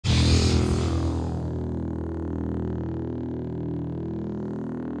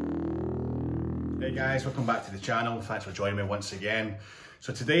Hey guys, welcome back to the channel. Thanks for joining me once again.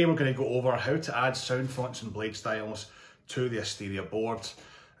 So today we're going to go over how to add sound fonts and blade styles to the Asteria board.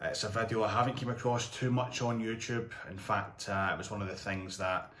 It's a video I haven't come across too much on YouTube. In fact, it was one of the things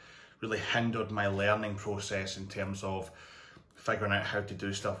that really hindered my learning process in terms of figuring out how to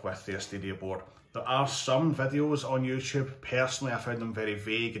do stuff with the Asteria board. There are some videos on YouTube. Personally, I found them very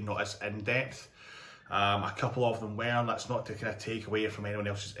vague and not as in-depth. A couple of them were. That's not to kind of take away from anyone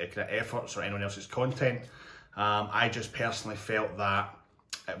else's kind of efforts or anyone else's content. I just personally felt that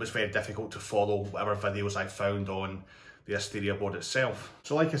it was very difficult to follow whatever videos I found on the Asteria board itself.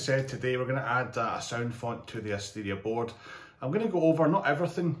 So like I said, today we're going to add a sound font to the Asteria board. I'm going to go over not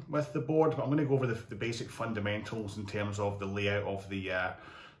everything with the board, but I'm going to go over the basic fundamentals in terms of the layout of the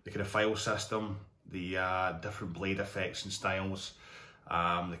kind of file system, the different blade effects and styles,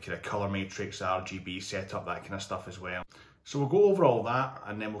 the kind of colour matrix, RGB setup, that kind of stuff as well. So we'll go over all that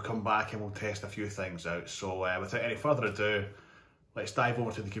and then we'll come back and we'll test a few things out. So without any further ado, let's dive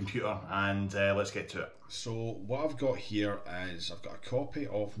over to the computer and let's get to it. So what I've got here is I've got a copy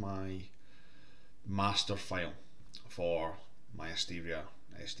of my master file for my Asteria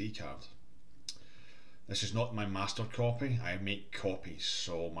SD card. This is not my master copy, I make copies,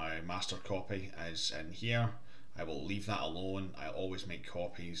 so my master copy is in here. I will leave that alone. I always make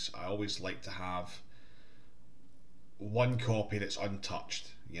copies. I always like to have one copy that's untouched.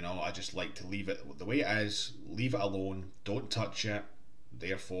 You know, I just like to leave it the way it is, leave it alone, don't touch it.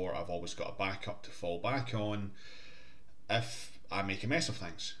 Therefore, I've always got a backup to fall back on if I make a mess of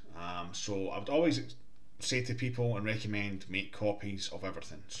things. So I would always say to people and recommend make copies of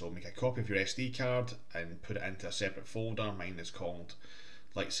everything. So make a copy of your SD card and put it into a separate folder. Mine is called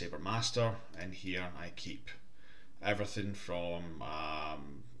Lightsaber Master, and here I keep everything from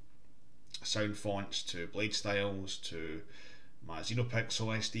sound fonts to blade styles to my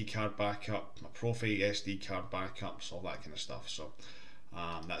Xenopixel SD card backup, my PROFFIE SD card backups, all that kind of stuff. So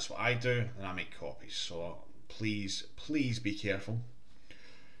that's what I do, and I make copies. So please be careful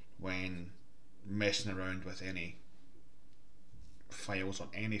when messing around with any files on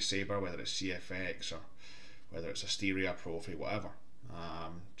any Saber, whether it's CFX or whether it's Asteria, PROFFIE, whatever.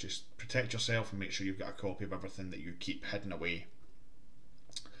 Just protect yourself and make sure you've got a copy of everything that you keep hidden away.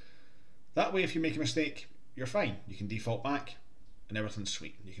 That way, if you make a mistake, you're fine. You can default back and everything's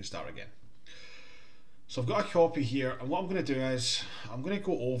sweet. You can start again. So I've got a copy here, and what I'm going to do is I'm going to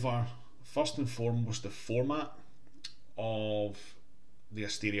go over first and foremost the format of the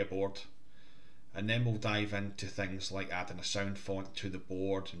Asteria board, and then we'll dive into things like adding a sound font to the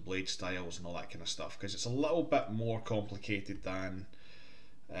board and blade styles and all that kind of stuff, because it's a little bit more complicated than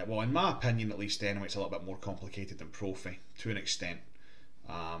well, in my opinion at least anyway, it's a little bit more complicated than PROFFIE to an extent,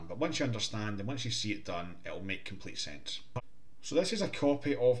 but once you understand and once you see it done, it'll make complete sense. So this is a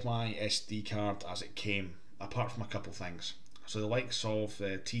copy of my SD card as it came, apart from a couple things. So the likes of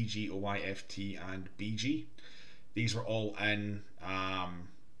TG, OYFT and BG, these were all in a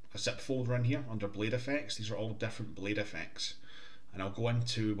zip folder in here under blade effects. These are all different blade effects, and I'll go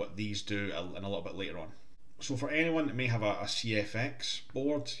into what these do in a little bit later on. So for anyone that may have a CFX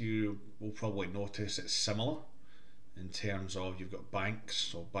board, you will probably notice it's similar in terms of you've got banks,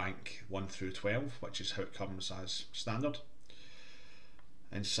 so bank 1 through 12, which is how it comes as standard.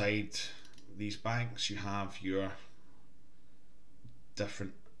 Inside these banks you have your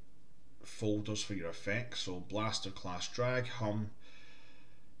different folders for your effects, so blaster, class, drag, hum,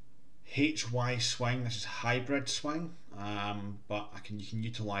 HY swing. This is hybrid swing, but you can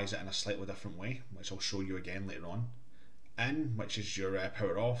utilise it in a slightly different way, which I'll show you again later on. In, which is your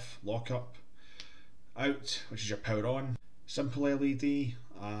power off, lock up. Out, which is your power on. Simple LED.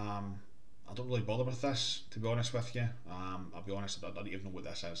 I don't really bother with this, to be honest with you. I'll be honest, I don't even know what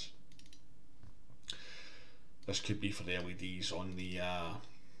this is. This could be for the LEDs on the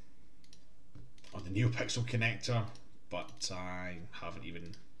NeoPixel connector, but I haven't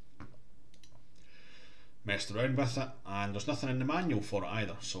even messed around with it, and there's nothing in the manual for it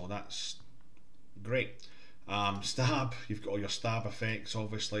either, so that's great. Stab, you've got all your stab effects,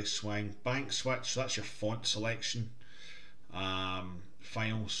 obviously. Swing, bank switch, so that's your font selection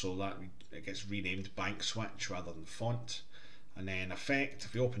file, so that it gets renamed bank switch rather than font. And then effect,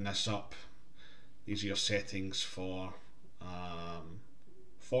 if you open this up, these are your settings for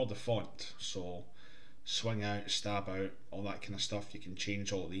the font, so swing out, stab out, all that kind of stuff. You can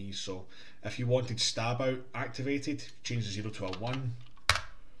change all these. So if you wanted stab out activated, change the 0 to a 1,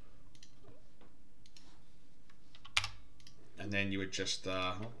 and then you would just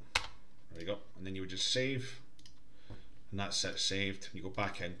there we go, and then you would just save, and that's it, saved. You go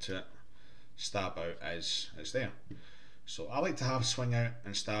back into it, stab out is there. So I like to have swing out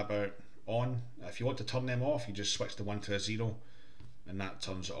and stab out on. If you want to turn them off, you just switch the 1 to a 0 and that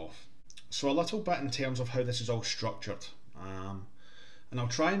turns it off. So a little bit in terms of how this is all structured, and I'll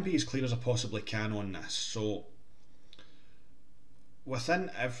try and be as clear as I possibly can on this. So within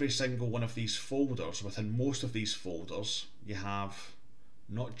every single one of these folders, within most of these folders, you have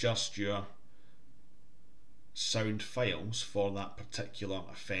not just your sound files for that particular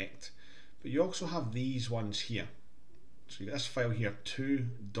effect, but you also have these ones here. So you got this file here,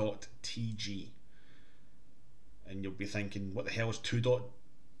 2.tg, and you'll be thinking, what the hell is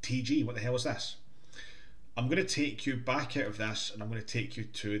 2.tg? What the hell is this? I'm going to take you back out of this and I'm going to take you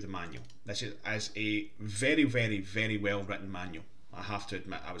to the manual. This is a very, very, very well written manual. I have to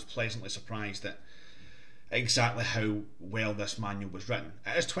admit, I was pleasantly surprised at exactly how well this manual was written.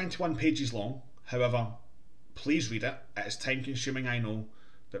 It is 21 pages long, however, please read it. It is time consuming, I know,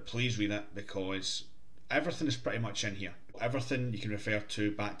 but please read it because everything is pretty much in here. Everything you can refer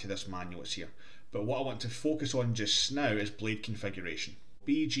to back to this manual is here. But what I want to focus on just now is blade configuration.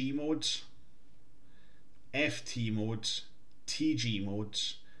 BG modes, FT modes, TG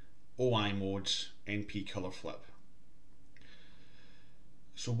modes, OI modes, NP color flip.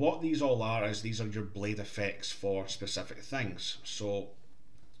 So what these all are is these are your blade effects for specific things. So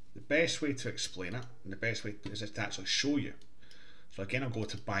the best way to explain it, and the best way is to actually show you. So again, I'll go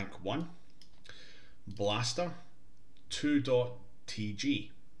to bank 1, blaster, 2.tg.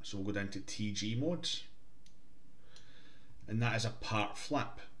 So we'll go down to TG modes, and that is a part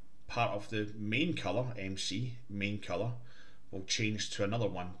flip. Part of the main color, MC, main color, will change to another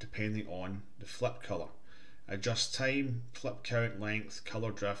one depending on the flip color. Adjust time, flip count, length,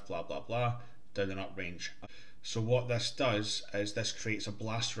 color drift, blah blah blah, down and up range. So what this does is this creates a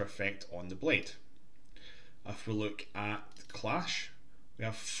blaster effect on the blade. If we look at clash, we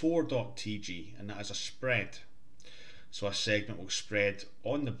have 4.tg, and that is a spread. So a segment will spread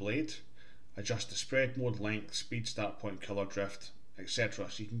on the blade, adjust the spread mode, length, speed, start point, color drift, etc.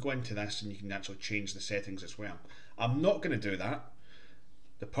 So you can go into this and you can actually change the settings as well. I'm not going to do that.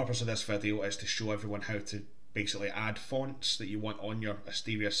 The purpose of this video is to show everyone how to basically add fonts that you want on your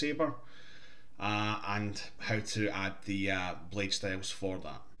Asteria Saber, and how to add the blade styles for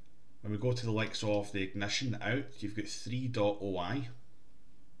that. When we go to the likes of the ignition out, you've got 3.oi.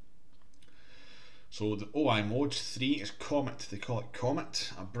 So the OI mode 3 is Comet. They call it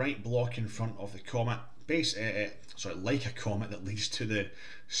Comet, a bright block in front of the comet, like a comet that leads to the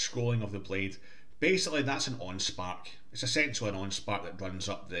scrolling of the blade. Basically, that's an on spark. It's essentially an on spark that runs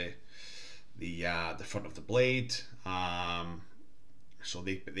up the front of the blade. So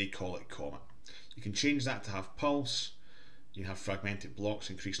they call it Comet. You can change that to have pulse. You have fragmented blocks,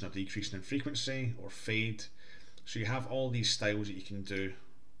 increasing or decreasing in frequency, or fade. So you have all these styles that you can do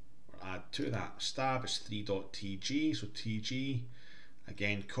or add to that. Stab is 3.tg, so TG.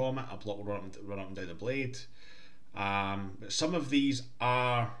 Again, Comet, a block will run up and down the blade. But some of these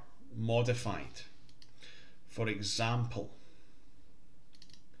are modified. For example,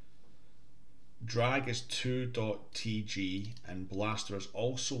 drag is 2.tg and blaster is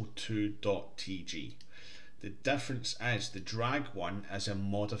also 2.tg. The difference is the drag one is a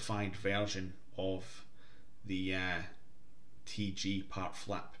modified version of the TG part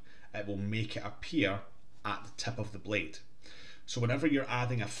flip. It will make it appear at the tip of the blade. So whenever you're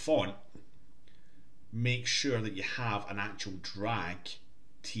adding a font, make sure that you have an actual drag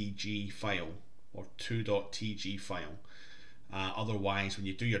TG file or 2.tg file. Otherwise, when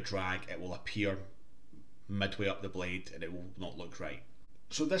you do your drag, it will appear midway up the blade and it will not look right.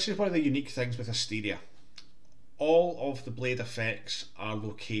 So this is one of the unique things with Asteria. All of the blade effects are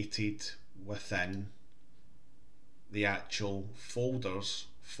located within the actual folders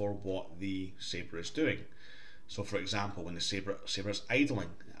for what the Saber is doing. So for example, when the Saber is idling,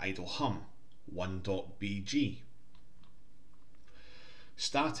 idle hum, 1.bg.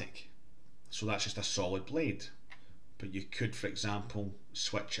 Static, so that's just a solid blade. But you could, for example,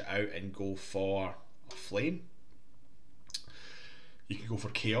 switch it out and go for a flame. You can go for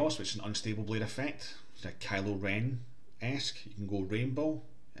chaos, which is an unstable blade effect. It's a Kylo Ren-esque. You can go rainbow,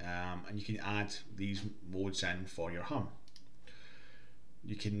 and you can add these modes in for your hum.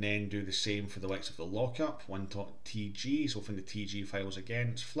 You can then do the same for the likes of the lockup, 1.tg, so from the TG files again,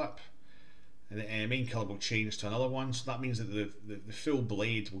 it's flip. And the main colour will change to another one, so that means that the full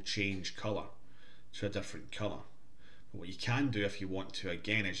blade will change colour to a different colour. But what you can do if you want to,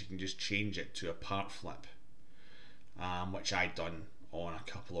 again, is you can just change it to a part flip, which I've done on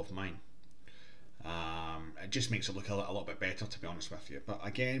a couple of mine. It just makes it look a little bit better, to be honest with you. But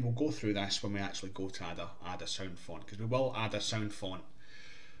again, we'll go through this when we actually go to add a sound font, because we will add a sound font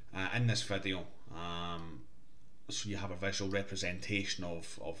in this video. so you have a visual representation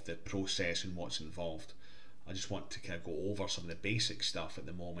of the process and what's involved. I just want to kind of go over some of the basic stuff at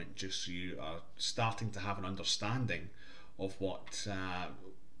the moment, just so you are starting to have an understanding of what's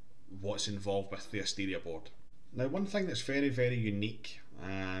involved with the Asteria board. Now, one thing that's very, very unique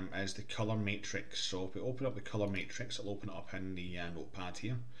is the colour matrix. So if we open up the colour matrix, it'll open it up in the notepad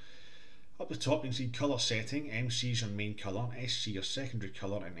here. Up the top you can see colour setting. MC is your main colour, SC your secondary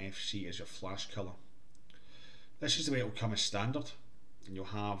colour, and FC is your flash colour. This is the way it will come as standard. And you'll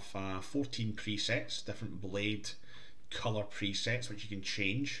have 14 presets, different blade colour presets, which you can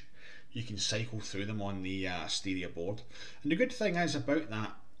change. You can cycle through them on the Asteria board. And the good thing is about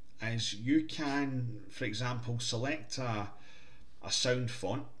that is you can, for example, select a sound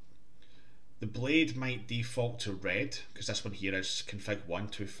font. The blade might default to red, because this one here is config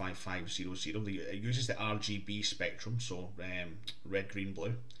 125500. It uses the RGB spectrum, so red, green,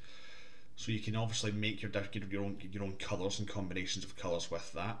 blue. So you can obviously make your own colours and combinations of colours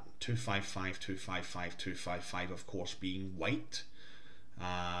with that. 255, 255, 255 of course being white.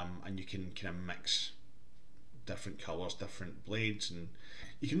 And you can kind of mix different colours, different blades, and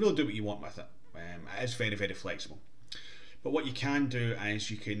you can really do what you want with it. It is very, very flexible. But what you can do is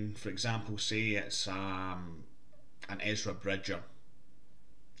you can, for example, say it's an Ezra Bridger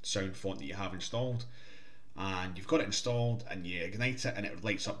sound font that you have installed, and you've got it installed and you ignite it and it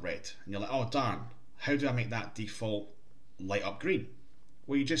lights up red, and you're like, oh darn, how do I make that default light up green?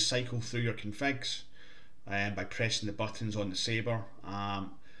 Well, you just cycle through your configs by pressing the buttons on the Saber,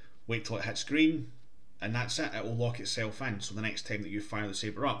 wait till it hits green, and that's it. It will lock itself in, so the next time that you fire the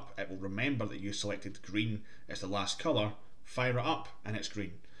Saber up, it will remember that you selected green as the last colour, fire it up, and it's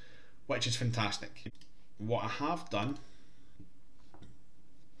green, which is fantastic. What I have done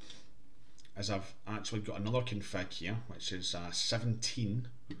is I've actually got another config here, which is 17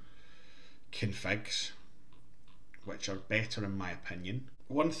 configs, which are better in my opinion.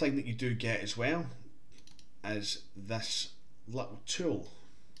 One thing that you do get as well is this little tool.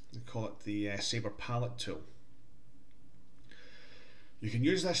 They call it the Saber palette tool. You can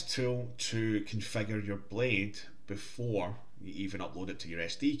use this tool to configure your blade before you even upload it to your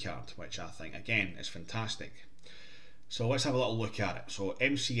SD card, which I think again is fantastic. So let's have a little look at it. So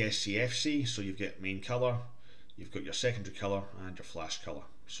MCSCFC, so you've got main colour, you've got your secondary colour and your flash colour.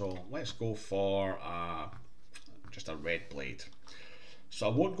 So let's go for just a red blade. So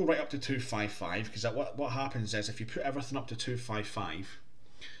I won't go right up to 255, because what happens is if you put everything up to 255,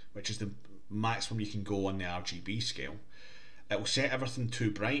 which is the maximum you can go on the RGB scale, it will set everything too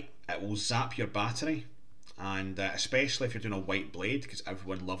bright, it will zap your battery, and especially if you're doing a white blade, because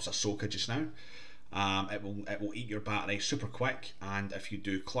everyone loves Ahsoka just now, it will eat your battery super quick. And if you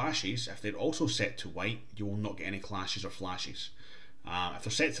do clashes, if they're also set to white, you will not get any clashes or flashes. If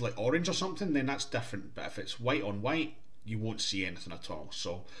they're set to like orange or something, then that's different, but if it's white on white, you won't see anything at all.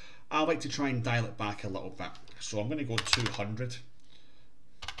 So I like to try and dial it back a little bit. So I'm going to go 200,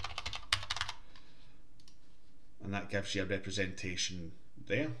 and that gives you a representation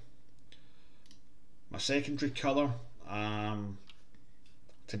there. My secondary colour,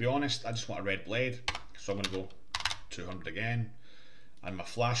 to be honest, I just want a red blade, so I'm going to go 200 again. And my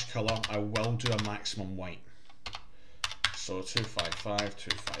flash colour, I will do a maximum white. So 255,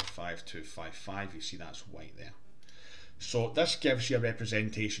 255, 255, you see that's white there. So this gives you a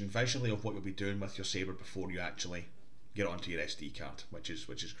representation visually of what you'll be doing with your Saber before you actually get it onto your SD card, which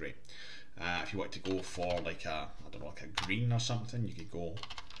is great. If you want to go for like a, I don't know, like a green or something, you could go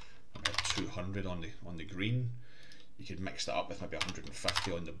 200 on the green. You could mix that up with maybe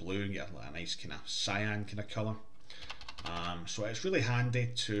 150 on the blue and get a nice kind of cyan kind of colour. So it's really handy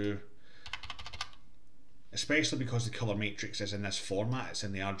to, especially because the colour matrix is in this format, it's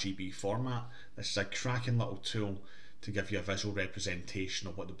in the RGB format. This is a cracking little tool to give you a visual representation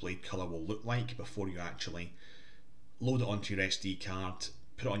of what the blade colour will look like before you actually load it onto your SD card,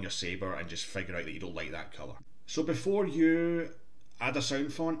 put it on your Saber, and just figure out that you don't like that colour. So before you add a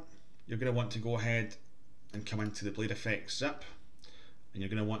sound font, you're going to want to go ahead and come into the Blade Effects zip, and you're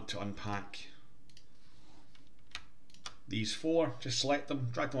going to want to unpack these four. Just select them,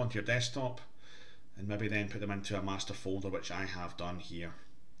 drag them onto your desktop, and maybe then put them into a master folder, which I have done here,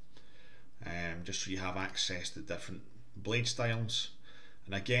 just so you have access to different blade styles.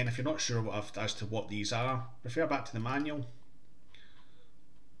 And again, if you're not sure as to what these are, refer back to the manual,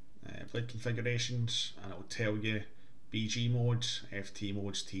 blade configurations, and it will tell you BG modes, FT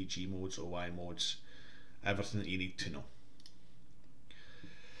modes, TG modes, OI modes, everything that you need to know.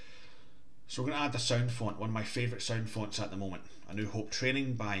 So we're going to add the sound font, one of my favourite sound fonts at the moment, A New Hope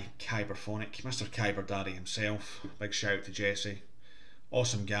Training by Kyberphonic, Mr. Kyber Daddy himself. Big shout out to Jesse,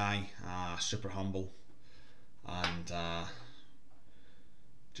 awesome guy, super humble, and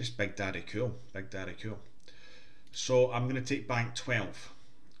just big daddy cool, big daddy cool. So I'm going to take bank 12.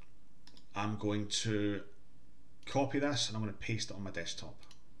 I'm going to copy this and I'm going to paste it on my desktop.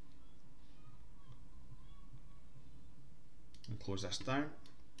 And close this down.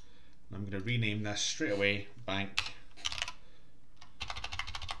 And I'm going to rename this straight away bank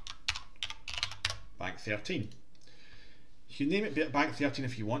 13. You can name it bank 13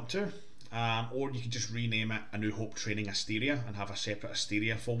 if you want to, or you can just rename it A New Hope Training Asteria and have a separate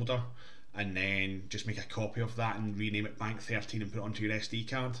Asteria folder, and then just make a copy of that and rename it bank 13 and put it onto your SD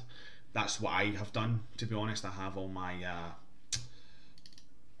card. That's what I have done, to be honest. I have all my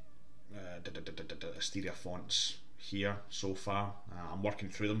Asteria fonts here so far. I'm working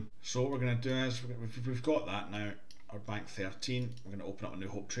through them. So what we're going to do is, we've got that now, our bank 13. We're going to open up A New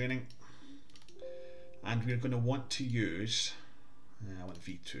Hope Training, and we're going to want to use, I want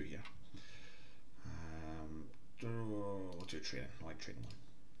V2 here. We'll do training. I like training one.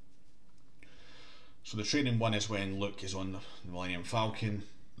 So the training one is when Luke is on the Millennium Falcon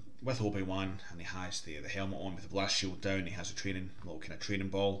with Obi-Wan, and he has the helmet on with the blast shield down. He has a little kind of training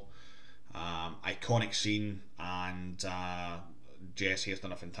ball. Iconic scene, and Jesse has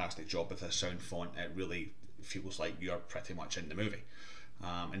done a fantastic job with this sound font. It really feels like you're pretty much in the movie.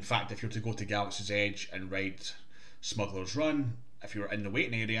 In fact, if you were to go to Galaxy's Edge and ride Smuggler's Run, if you were in the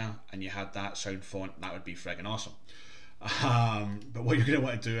waiting area and you had that sound font, that would be friggin' awesome. But what you're going to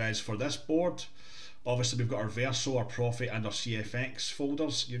want to do is, for this board, obviously we've got our Verso, our PROFFIE and our CFX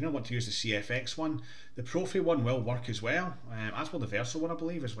folders. You're going to want to use the CFX one. The PROFFIE one will work as well, as will the Verso one, I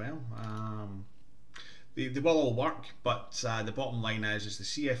believe, as well. They will all work, but the bottom line is the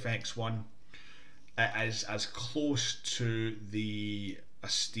CFX one, it is as close to the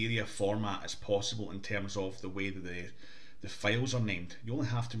Asteria format as possible in terms of the way that the files are named. You only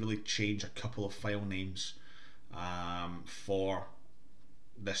have to really change a couple of file names for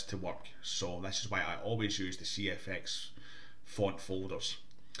this to work. So this is why I always use the CFX font folders.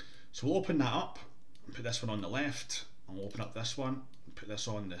 So we'll open that up, put this one on the left, and we'll open up this one, put this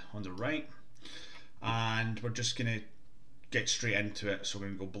on the right, and we're just going to get straight into it. So we're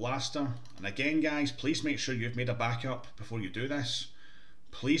going to go blaster, and again guys, please make sure you've made a backup before you do this.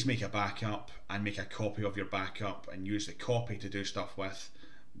 Please make a backup and make a copy of your backup and use the copy to do stuff with.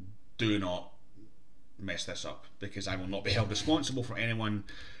 Do not mess this up, because I will not be held responsible for anyone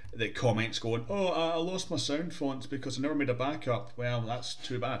that comments going, oh, I lost my sound fonts because I never made a backup. Well, that's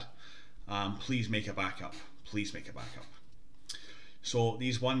too bad. Please make a backup. Please make a backup. So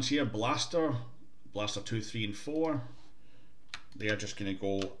these ones here, Blaster 2, 3 and 4, they are just going to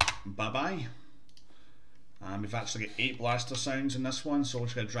go bye-bye. We've actually got 8 blaster sounds in this one, so we're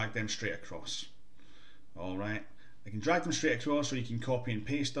just going to drag them straight across. Alright, I can drag them straight across, or you can copy and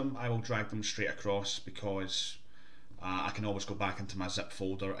paste them. I will drag them straight across because I can always go back into my zip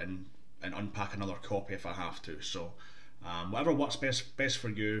folder and unpack another copy if I have to. So whatever works best for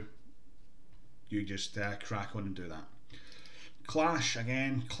you, you just crack on and do that. Clash,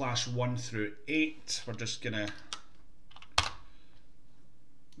 again, Clash 1 through 8, we're just going to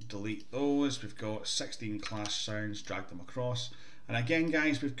delete those. We've got 16 Clash sounds, drag them across. And again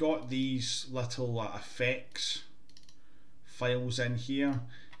guys, we've got these little effects files in here.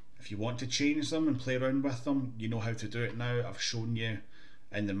 If you want to change them and play around with them, you know how to do it now. I've shown you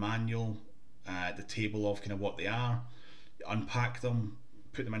in the manual the table of kind of what they are. Unpack them,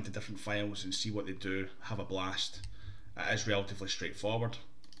 put them into different files and see what they do. Have a blast. It is relatively straightforward.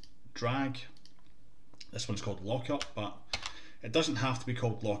 Drag. This one's called lockup, but it doesn't have to be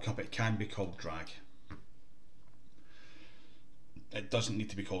called lockup, it can be called drag. It doesn't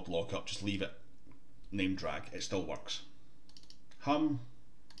need to be called lockup, just leave it named drag, it still works. Hum,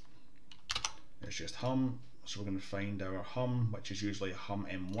 it's just hum, so we're going to find our hum, which is usually a hum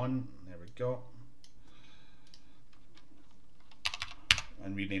M1, there we go.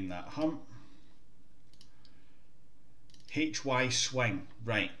 And rename that hum. HY swing,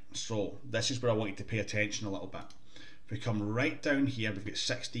 right, so this is where I want you to pay attention a little bit. If we come right down here, we've got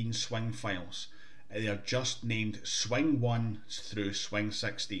 16 swing files. They are just named swing 1 through swing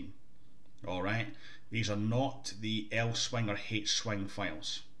 16. Alright, these are not the L swing or H swing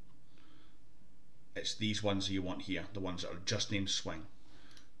files. It's these ones that you want here, the ones that are just named swing.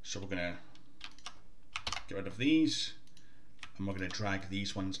 So we're going to get rid of these, and we're going to drag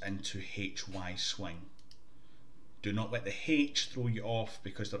these ones into HY swing. Do not let the H throw you off,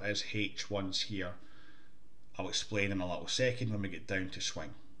 because there is H ones here. I'll explain in a little second when we get down to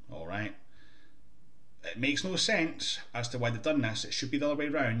swing. Alright, it makes no sense as to why they've done this. It should be the other way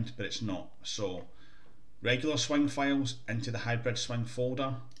around, but it's not. So regular swing files into the hybrid swing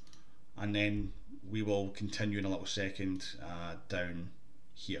folder, and then we will continue in a little second down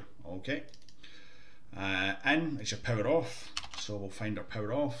here. Okay. In is your power off, so we'll find our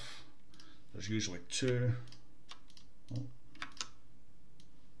power off. There's usually two. Oh.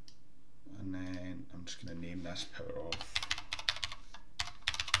 And then I'm just going to name this power off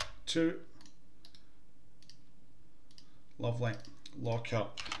 2. Lovely. Lock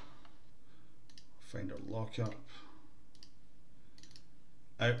up. Find our lock up.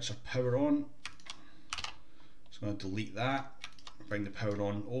 Out's our power on. So I'm going to delete that. Bring the power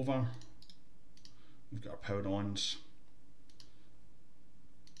on over. We've got our power ons.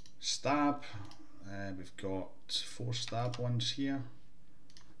 Stab. We've got 4 stab ones here.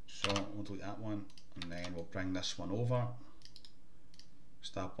 So we'll delete that one, and then we'll bring this one over.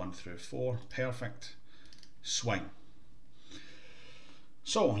 Stab 1 through 4. Perfect. Swing.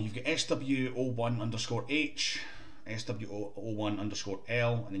 So you've got SW01_H,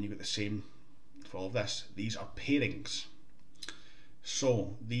 SW01_L, and then you've got the same for all of this. These are pairings.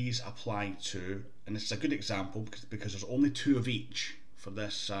 So these apply to, and this is a good example because there's only 2 of each for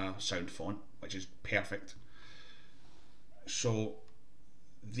this sound font, which is perfect. So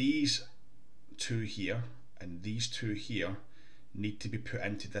these 2 here and these 2 here need to be put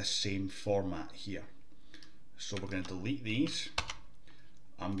into this same format here. So we're going to delete these.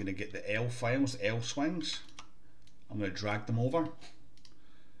 I'm going to get the L files, L swings. I'm going to drag them over,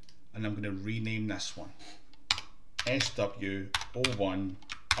 and I'm going to rename this one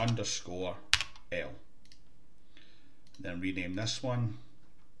SW01_L. Then rename this one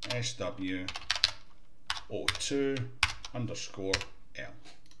SW02_L.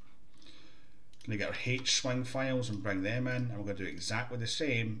 Going to get our H swing files and bring them in, and we're going to do exactly the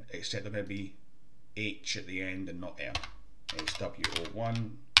same, except they're going to be H at the end and not L.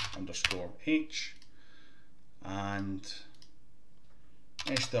 SW01_H and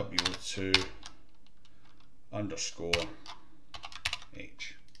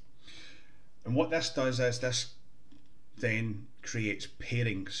SW02_H. And what this does is this then creates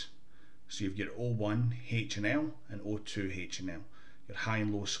pairings. So you've got O1 H and L and O2 H and L, your high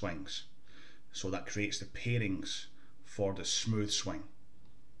and low swings. So that creates the pairings for the smooth swing.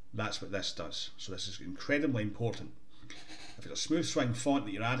 That's what this does. So this is incredibly important. If it's a smooth swing font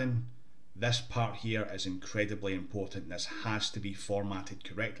that you're adding, this part here is incredibly important. This has to be formatted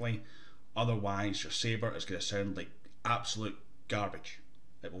correctly, otherwise your Saber is going to sound like absolute garbage.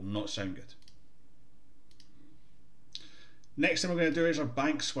 It will not sound good. Next thing we're going to do is our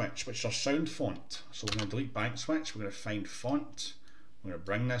bank switch, which is our sound font. So we're going to delete bank switch, we're going to find font, we're going to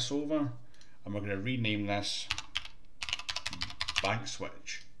bring this over, and we're going to rename this bank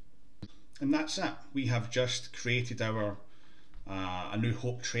switch. And that's it. We have just created our A New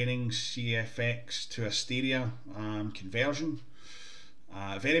Hope Training CFX to Asteria conversion.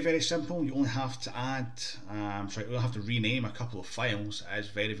 Very, very simple. You only have to add, you only have to rename a couple of files. It is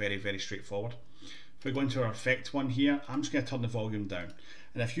very, very, very straightforward. If we go into our effect one here, I'm just going to turn the volume down.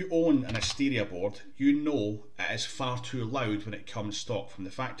 And if you own an Asteria board, you know it is far too loud when it comes stock from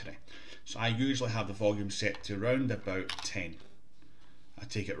the factory. So I usually have the volume set to around about 10. I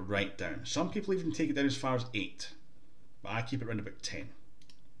take it right down. Some people even take it down as far as 8, but I keep it around about 10.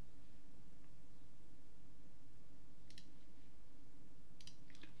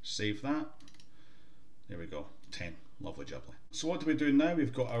 Save that. There we go, 10. Lovely jubbly. So what do we do now?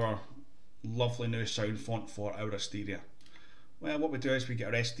 We've got our lovely new sound font for our Asteria. Well, what we do is we get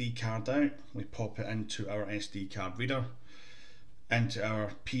our SD card out, we pop it into our SD card reader, into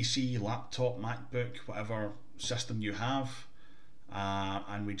our PC, laptop, MacBook, whatever system you have,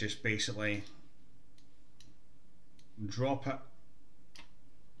 and we just basically drop it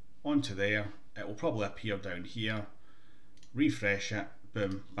onto there. It will probably appear down here. Refresh it,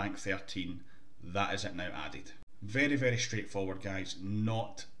 boom, bank 13. That is it now added. Very, very straightforward, guys,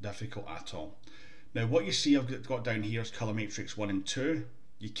 not difficult at all. Now what you see I've got down here is Color Matrix 1 and 2.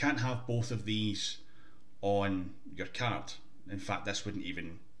 You can't have both of these on your card. In fact, this wouldn't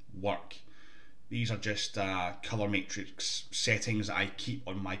even work. These are just Color Matrix settings that I keep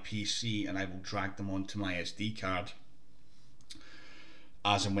on my PC, and I will drag them onto my SD card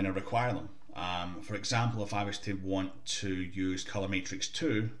as and when I require them. For example, if I was to want to use Color Matrix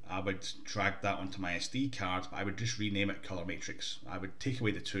 2, I would drag that onto my SD card, but I would just rename it Color Matrix. I would take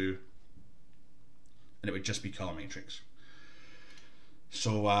away the 2 and it would just be Color Matrix.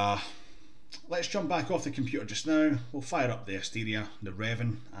 So let's jump back off the computer just now. We'll fire up the Asteria, the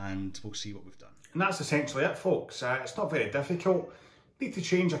Ravenz, and we'll see what we've done. And that's essentially it, folks. It's not very difficult. Need to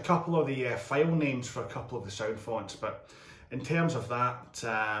change a couple of the file names for a couple of the sound fonts, but in terms of that,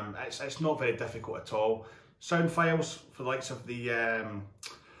 it's not very difficult at all. Sound files for the likes of the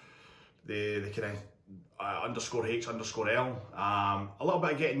the kind of _H_L. A little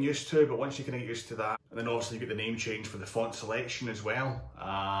bit of getting used to, but once you kind of get used to that, and then obviously you get the name change for the font selection as well.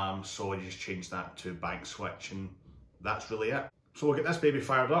 So you just change that to bank switch, and that's really it. So we'll get this baby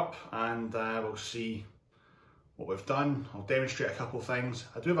fired up, and we'll see what we've done. I'll demonstrate a couple of things.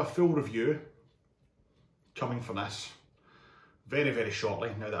 I do have a full review coming from this very, very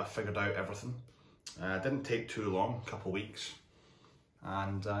shortly, now that I've figured out everything. It didn't take too long, a couple of weeks.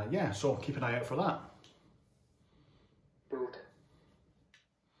 And yeah, so keep an eye out for that. Boot.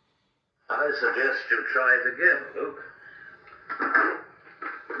 I suggest you try it again, Luke.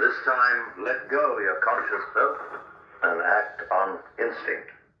 This time, let go your conscious self and act on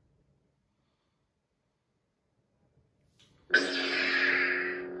instinct.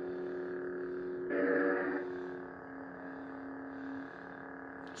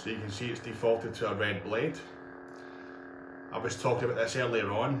 So you can see it's defaulted to a red blade. I was talking about this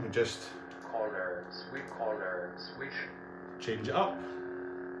earlier on, we just Color, switch. change it up.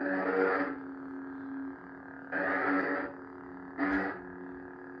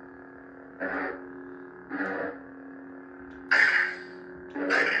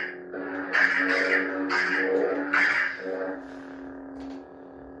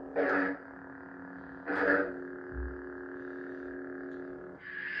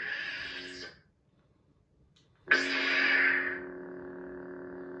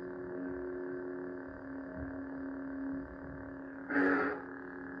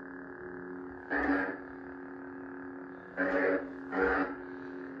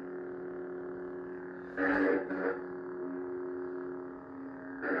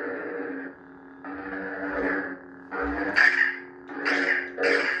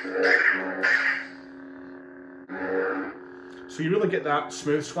 So you really get that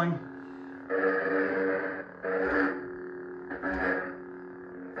smooth swing.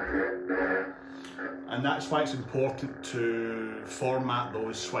 And that's why it's important to format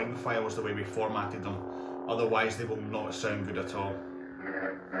those swing files the way we formatted them. Otherwise they will not sound good at all.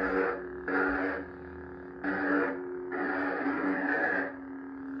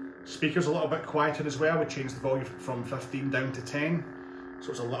 Speaker's a little bit quieter as well. We changed the volume from 15 down to 10.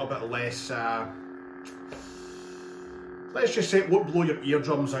 So it's a little bit less, let's just say it won't blow your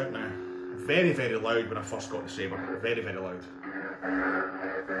eardrums out now. Very, very loud when I first got the Saber. Very, very loud.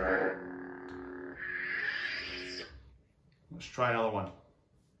 Let's try another one.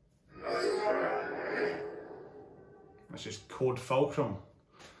 This is Code Fulcrum.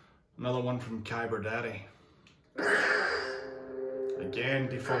 Another one from Kyberphonic. Again,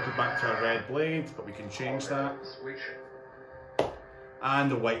 defaulted back to a red blade, but we can change that.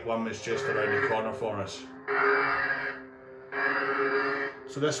 And the white one was just around the corner for us.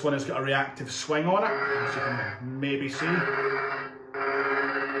 So this one has got a reactive swing on it, as you can maybe see.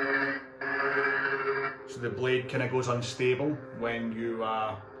 So the blade kind of goes unstable when you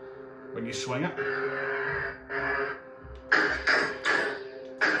swing it.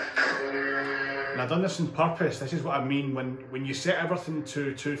 And I've done this on purpose. This is what I mean when you set everything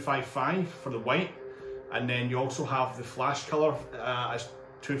to 255 for the white, and then you also have the flash color as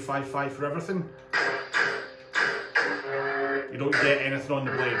 255 for everything. You don't get anything on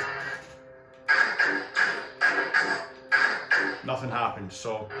the blade. Nothing happens.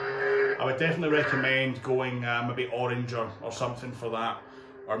 So I would definitely recommend going maybe orange or something for that,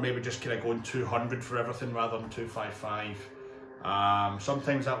 or maybe just kind of going 200 for everything rather than 255.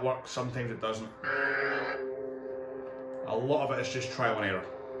 Sometimes that works, sometimes it doesn't. A lot of it is just trial and error.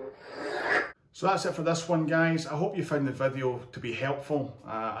 So that's it for this one, guys. I hope you found the video to be helpful.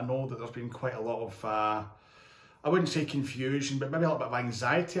 I know that there's been quite a lot of, I wouldn't say confusion, but maybe a little bit of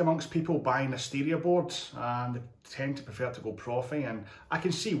anxiety amongst people buying Asteria boards. They tend to prefer to go PROFFIE, and I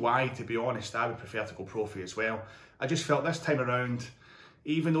can see why, to be honest. I would prefer to go PROFFIE as well. I just felt this time around,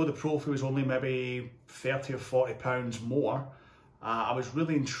 even though the PROFFIE was only maybe 30 or 40 pounds more, I was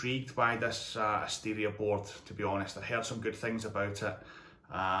really intrigued by this Asteria board, to be honest. I heard some good things about it,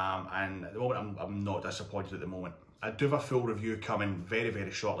 and at the moment I'm not disappointed at the moment. I do have a full review coming very,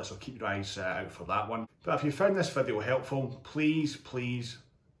 very shortly, so keep your eyes out for that one. But if you found this video helpful, please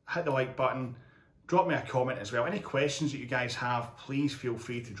hit the like button, drop me a comment as well. Any questions that you guys have, please feel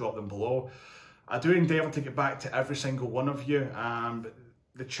free to drop them below. I do endeavour to get back to every single one of you, but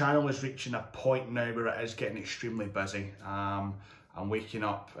the channel is reaching a point now where it is getting extremely busy. I'm waking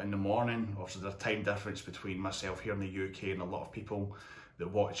up in the morning. Obviously there's a time difference between myself here in the UK and a lot of people that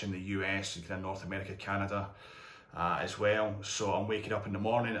watch in the US and kind of North America, Canada as well. So I'm waking up in the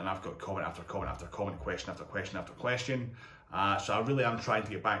morning and I've got comment after comment after comment, question after question after question. So I really am trying to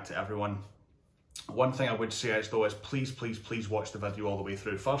get back to everyone One thing I would say is though is please watch the video all the way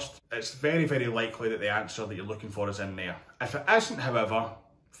through first. It's very, very likely that the answer that you're looking for is in there. If it isn't, however,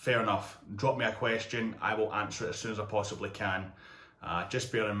 fair enough. Drop me a question, I will answer it as soon as I possibly can.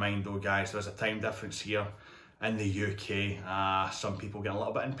 Just bear in mind though guys, there's a time difference here in the UK. Some people get a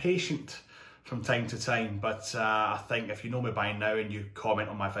little bit impatient from time to time, but I think if you know me by now and you comment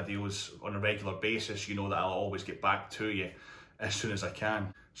on my videos on a regular basis, you know that I'll always get back to you as soon as I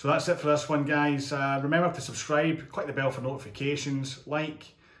can. So that's it for this one guys. Remember to subscribe, click the bell for notifications,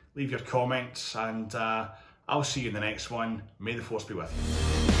 like, leave your comments, and I'll see you in the next one. May the Force be with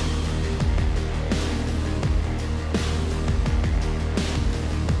you.